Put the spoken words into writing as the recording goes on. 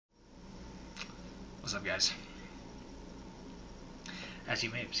What's up, guys? As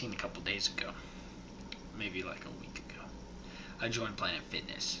you may have seen a couple days ago, maybe like a week ago, I joined Planet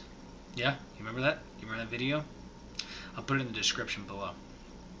Fitness. Yeah? You remember that? You remember that video? I'll put it in the description below.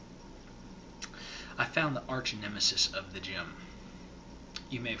 I found the Arch-Nemesis of the gym.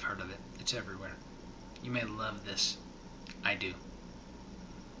 You may have heard of it. It's everywhere. You may love this. I do.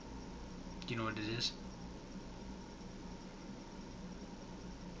 Do you know what it is?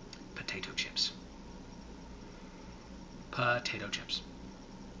 Potato chips. Potato chips.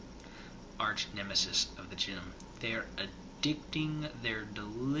 Arch-Nemesis of the gym. They're addicting. They're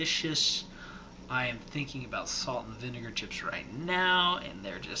delicious. I am thinking about salt and vinegar chips right now, and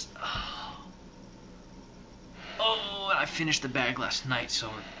they're just... Oh, and I finished the bag last night, so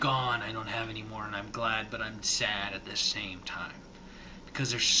they're gone. I don't have any more, and I'm glad, but I'm sad at the same time.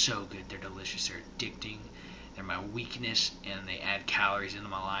 Because they're so good. They're delicious. They're addicting. They're my weakness, and they add calories into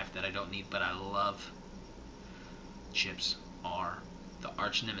my life that I don't need, but I love. Chips are the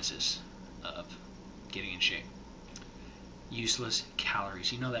arch-nemesis of getting in shape. Useless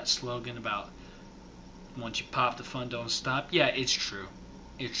calories. You know that slogan about once you pop, the fun don't stop? Yeah, it's true.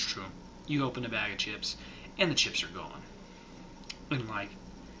 It's true. You open a bag of chips, and the chips are gone. And like,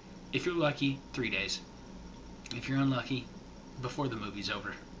 if you're lucky, 3 days. If you're unlucky, before the movie's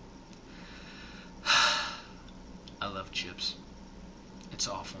over. I love chips. It's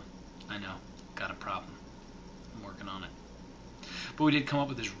awful. I know. Got a problem. I'm working on it. But we did come up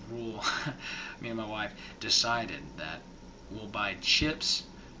with this rule. Me and my wife decided that we'll buy chips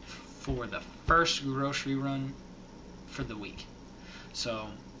for the first grocery run for the week. So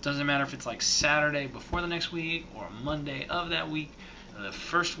it doesn't matter if it's like Saturday before the next week or Monday of that week. The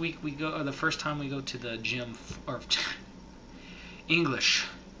first week we go, or the first time we go to the gym, or English.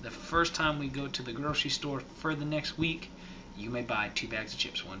 The first time we go to the grocery store for the next week, you may buy 2 bags of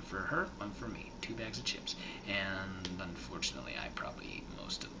chips. One for her, one for me. 2 bags of chips. And unfortunately, I probably eat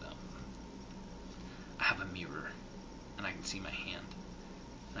most of them. I have a mirror, and I can see my hand.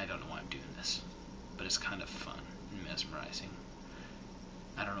 And I don't know why I'm doing this, but it's kind of fun and mesmerizing.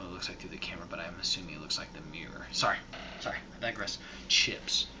 I don't know what it looks like through the camera, but I'm assuming it looks like the mirror. Sorry, I digress.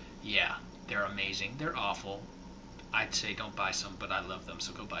 Chips. Yeah, they're amazing. They're awful. I'd say don't buy some, but I love them,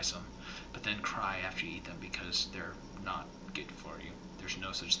 so go buy some. But then cry after you eat them because they're not good for you. There's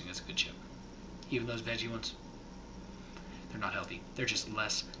no such thing as a good chip. Even those veggie ones, they're not healthy. They're just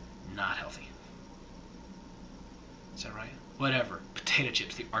less not healthy. Is that right? Whatever. Potato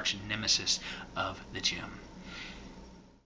chips, the arch-nemesis of the gym.